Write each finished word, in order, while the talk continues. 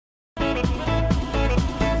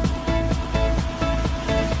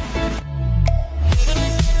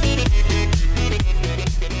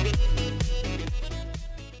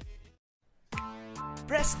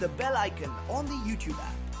the bell icon on the YouTube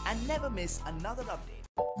app and never miss another update.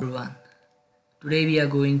 Everyone, today we are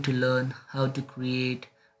going to learn how to create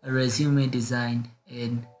a resume design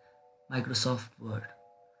in Microsoft Word.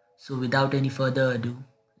 So without any further ado,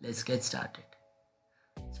 let's get started.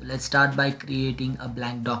 So let's start by creating a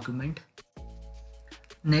blank document.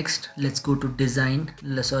 Next, let's go to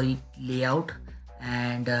layout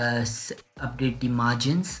and update the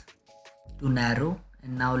margins to narrow.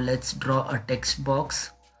 And now let's draw a text box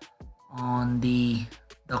on the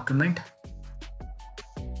document.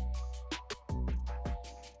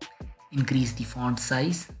 Increase the font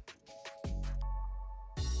size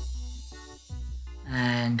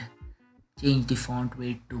and change the font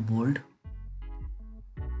weight to bold.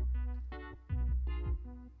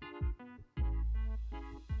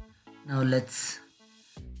 Now let's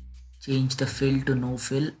change the fill to no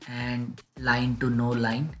fill and line to no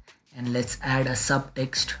line, and let's add a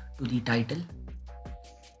subtext to the title.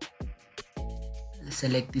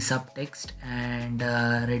 Select the subtext and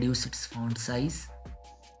reduce its font size.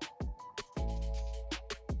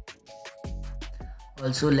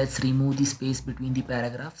 Also, let's remove the space between the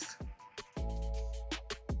paragraphs.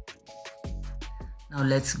 Now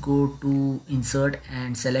let's go to insert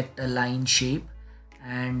and select a line shape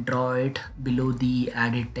and draw it below the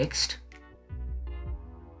added text.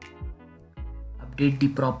 Update the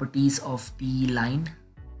properties of the line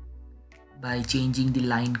by changing the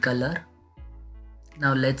line color.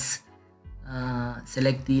 Now let's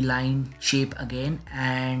select the line shape again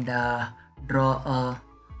and draw a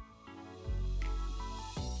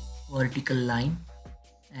vertical line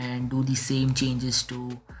and do the same changes to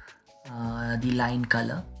the line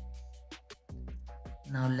color.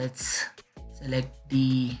 Now let's select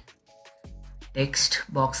the text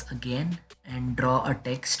box again and draw a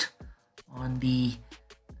text on the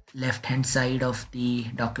left hand side of the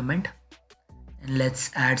document, and let's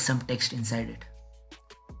add some text inside it.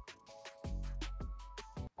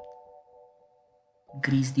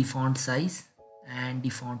 Increase the font size and the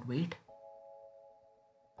font weight,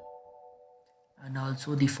 and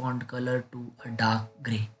also the font color to a dark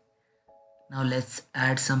gray. Now let's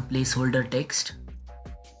add some placeholder text.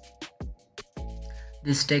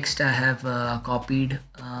 This text I have copied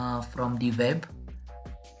from the web,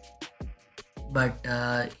 but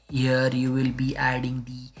here you will be adding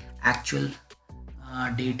the actual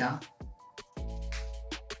data.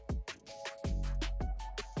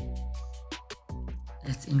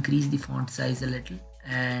 Let's increase the font size a little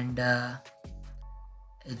and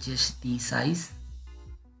adjust the size.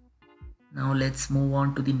 Now let's move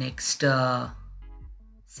on to the next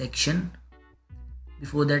section.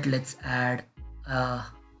 Before that, let's add a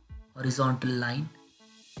horizontal line.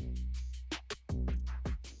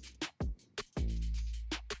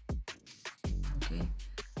 Okay.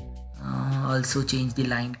 Also change the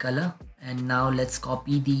line color, and now let's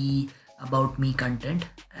copy the about me content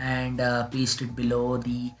and paste it below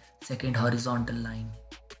the second horizontal line.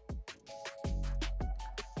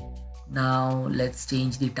 Now let's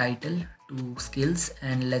change the title to skills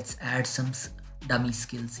and let's add some dummy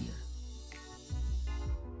skills here.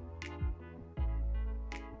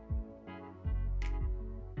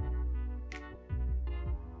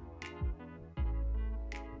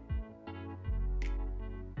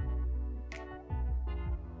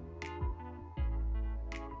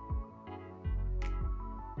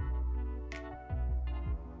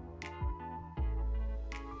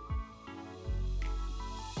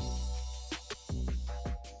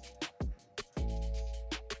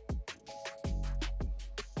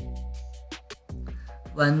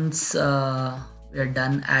 Once we are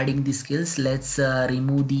done adding the skills, let's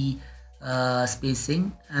remove the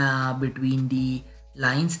spacing between the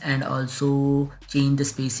lines and also change the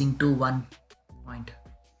spacing to 1 point.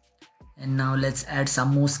 And now let's add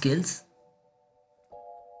some more skills.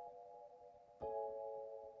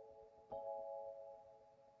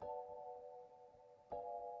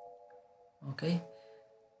 Okay,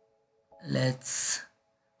 let's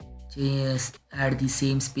just add the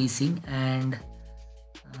same spacing and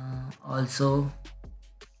also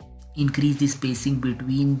increase the spacing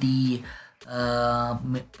between the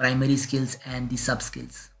primary skills and the sub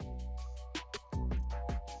skills.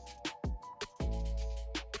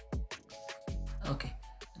 Okay,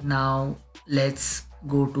 now let's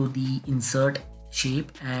go to the insert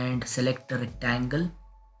shape and select a rectangle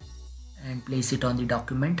and place it on the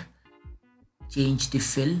document. Change the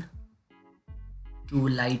fill to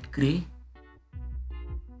light gray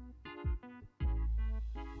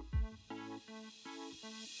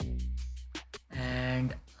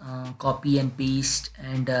and copy and paste,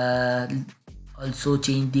 and also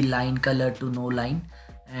change the line color to no line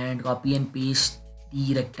and copy and paste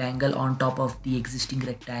the rectangle on top of the existing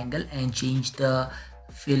rectangle and change the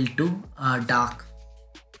fill to dark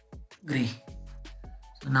gray.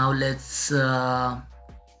 So now let's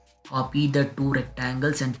copy the two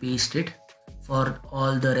rectangles and paste it for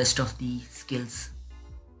all the rest of the skills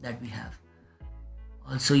that we have.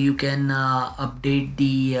 Also, you can update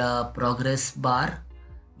the progress bar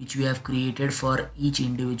which we have created for each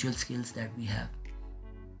individual skills that we have.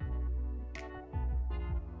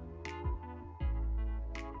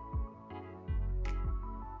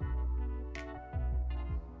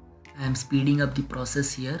 I am speeding up the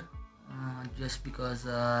process here just because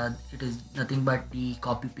it is nothing but the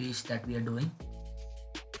copy paste that we are doing.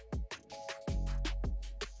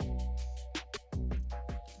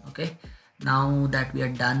 Okay, now that we are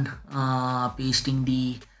done pasting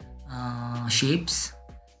the shapes,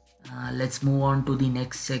 let's move on to the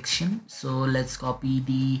next section. So let's copy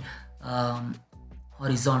the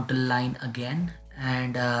horizontal line again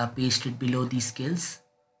and paste it below the skills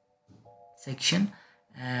section,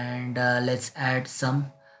 and let's add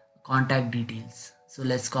some contact details. So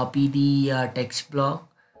let's copy the text block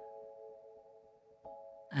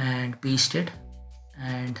and paste it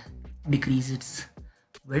and decrease its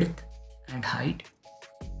width and height.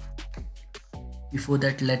 Before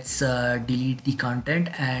that, let's delete the content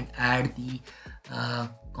and add the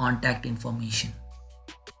contact information.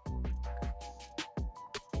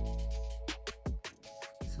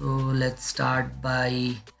 So let's start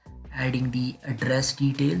by adding the address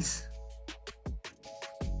details.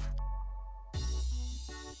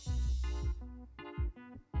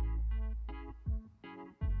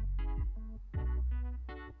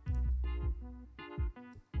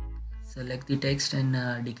 Select the text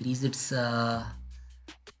and decrease its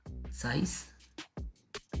size.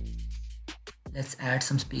 Let's add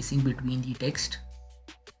some spacing between the text.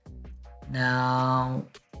 Now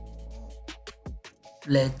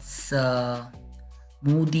let's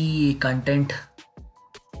move the content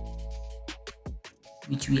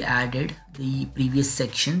which we added, the previous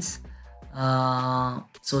sections,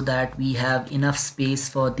 so that we have enough space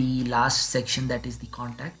for the last section, that is the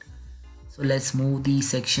contact. So let's move the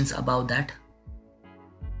sections above that.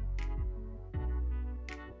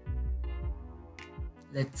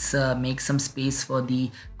 Let's make some space for the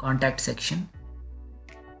contact section.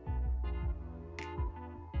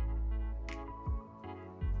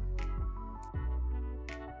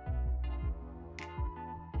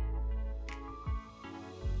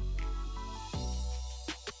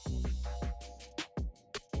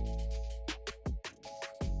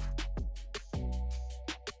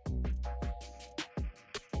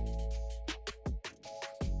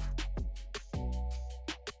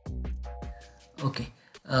 Okay,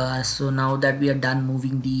 so now that we are done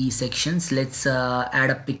moving the sections, let's add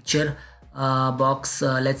a picture box.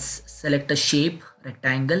 Let's select a shape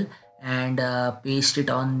rectangle and paste it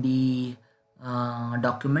on the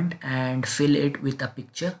document and fill it with a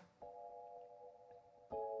picture.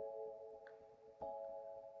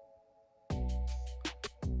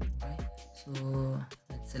 Okay, so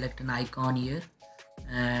let's select an icon here,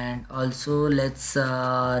 and also let's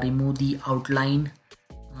remove the outline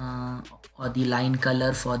or the line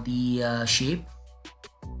color for the shape.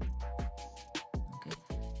 Okay,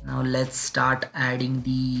 now let's start adding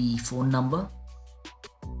the phone number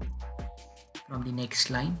from the next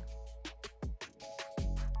line,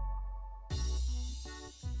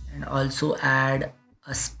 and also add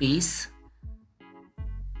a space,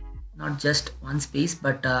 not just one space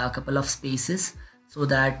but a couple of spaces, so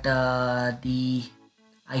that the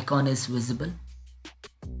icon is visible.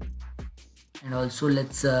 And also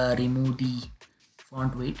let's remove the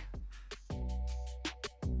font weight.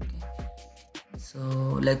 Okay, so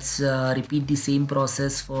let's repeat the same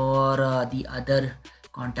process for the other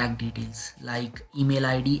contact details like email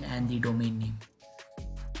ID and the domain name.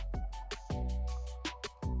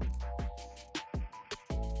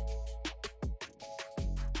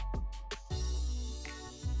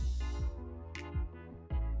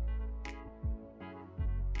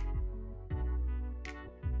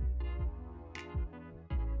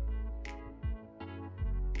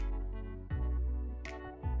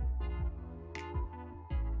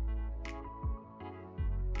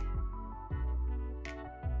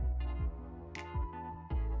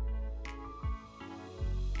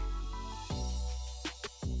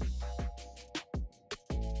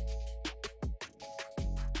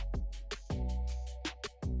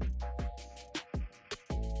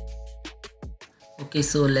 Okay,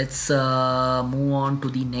 so let's move on to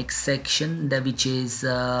the next section, which is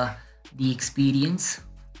the experience.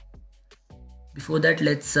 Before that,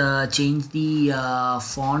 let's change the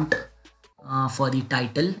font for the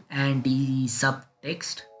title and the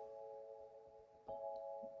text.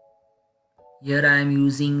 Here I am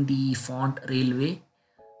using the font Railway.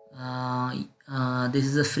 This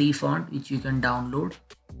is a free font which you can download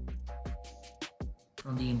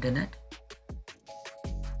from the internet.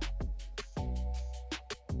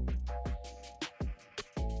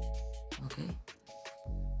 Okay,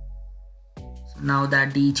 so now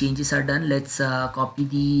that the changes are done, let's copy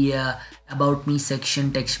the about me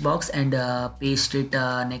section text box and paste it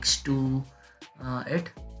next to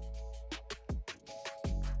it.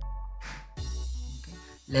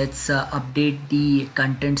 Let's update the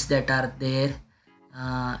contents that are there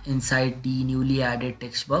inside the newly added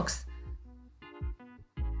text box.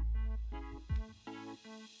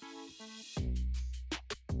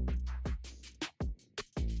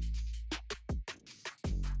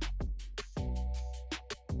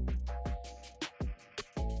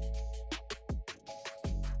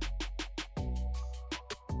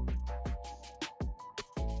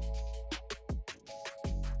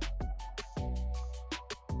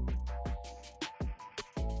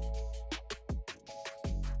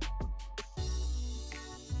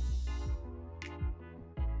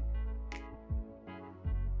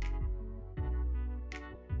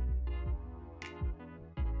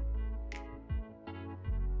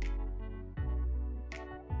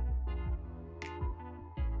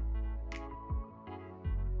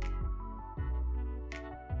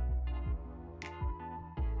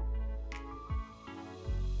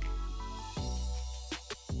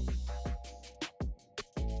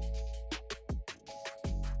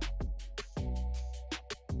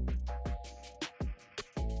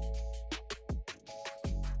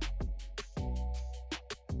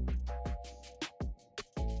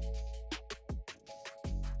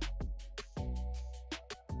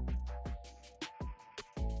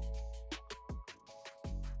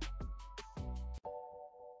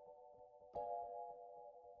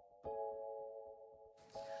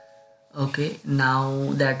 Okay,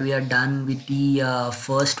 now that we are done with the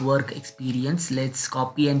first work experience, let's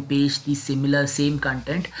copy and paste the same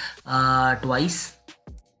content twice.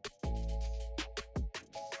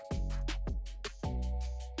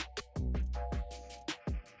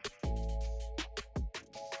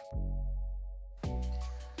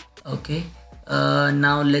 Okay,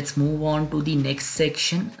 now let's move on to the next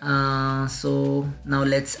section. So now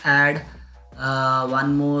let's add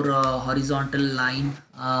one more horizontal line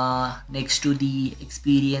next to the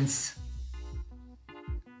experience.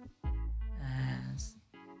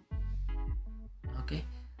 Okay,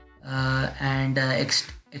 and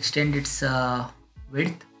extend its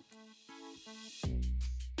width.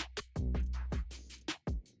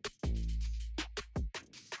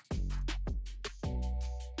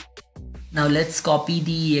 Now let's copy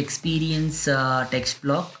the experience text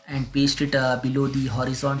block and paste it below the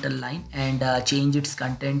horizontal line and change its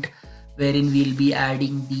content, wherein we'll be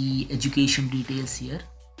adding the education details here.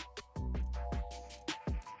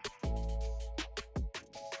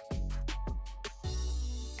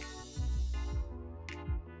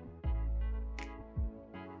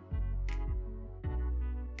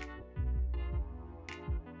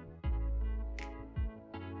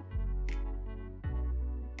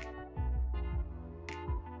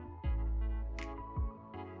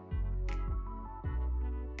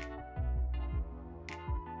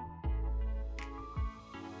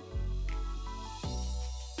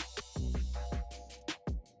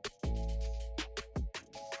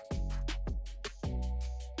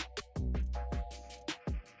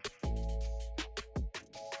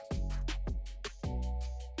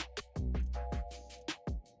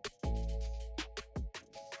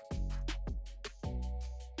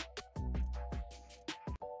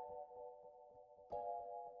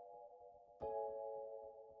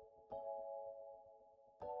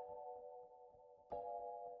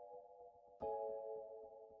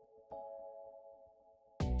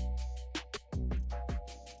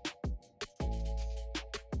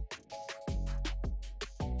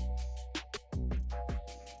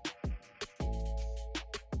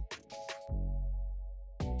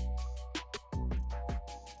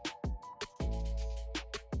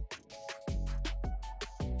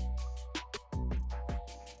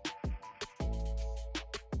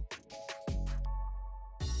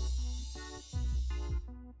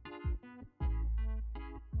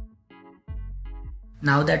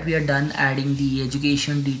 Now that we are done adding the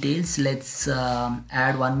education details, let's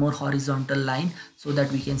add one more horizontal line so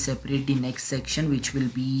that we can separate the next section, which will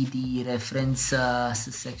be the reference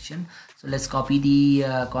section. So let's copy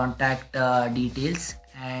the contact details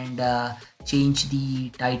and change the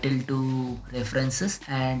title to references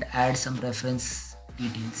and add some reference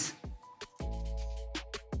details.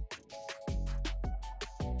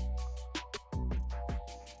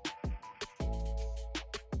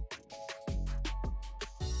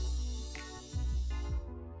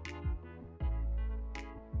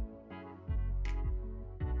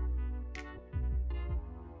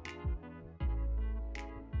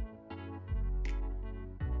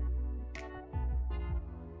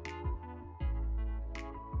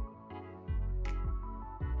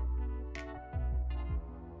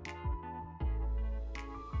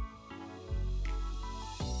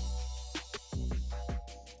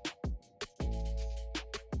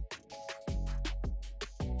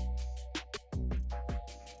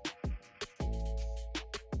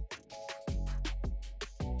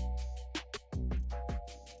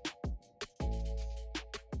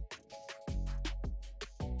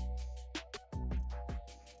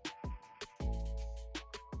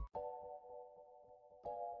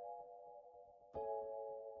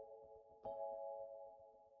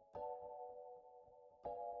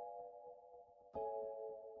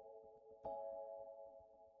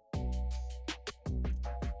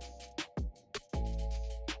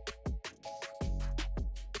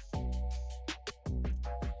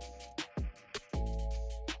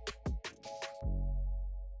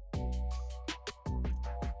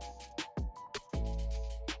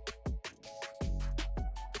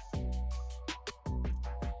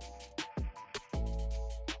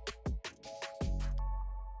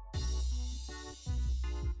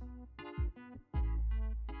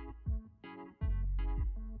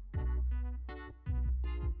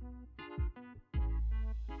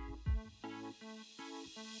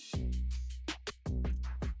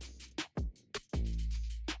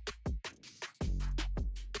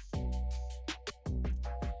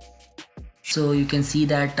 So you can see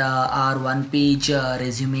that our one page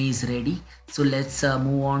resume is ready. So let's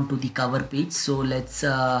move on to the cover page. So let's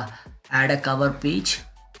add a cover page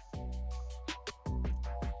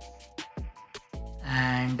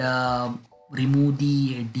and remove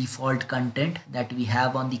the default content that we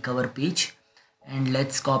have on the cover page, and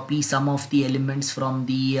let's copy some of the elements from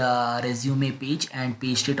the resume page and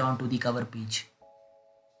paste it onto the cover page.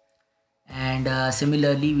 And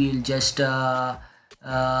similarly we'll just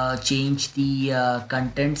change the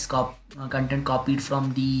content copied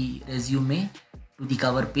from the resume to the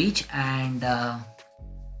cover page and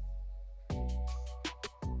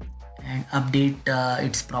update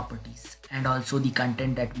its properties and also the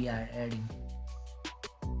content that we are adding.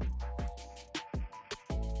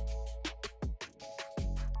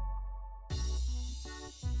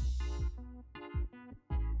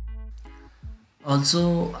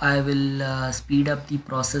 Also, I will speed up the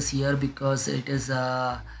process here because it is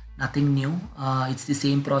nothing new. It's the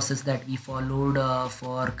same process that we followed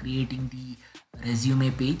for creating the resume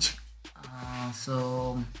page.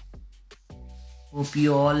 So hope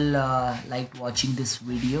you all liked watching this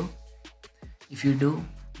video. If you do,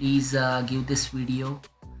 please give this video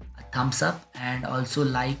a thumbs up and also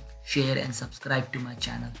like, share and subscribe to my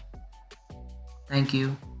channel. Thank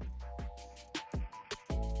you.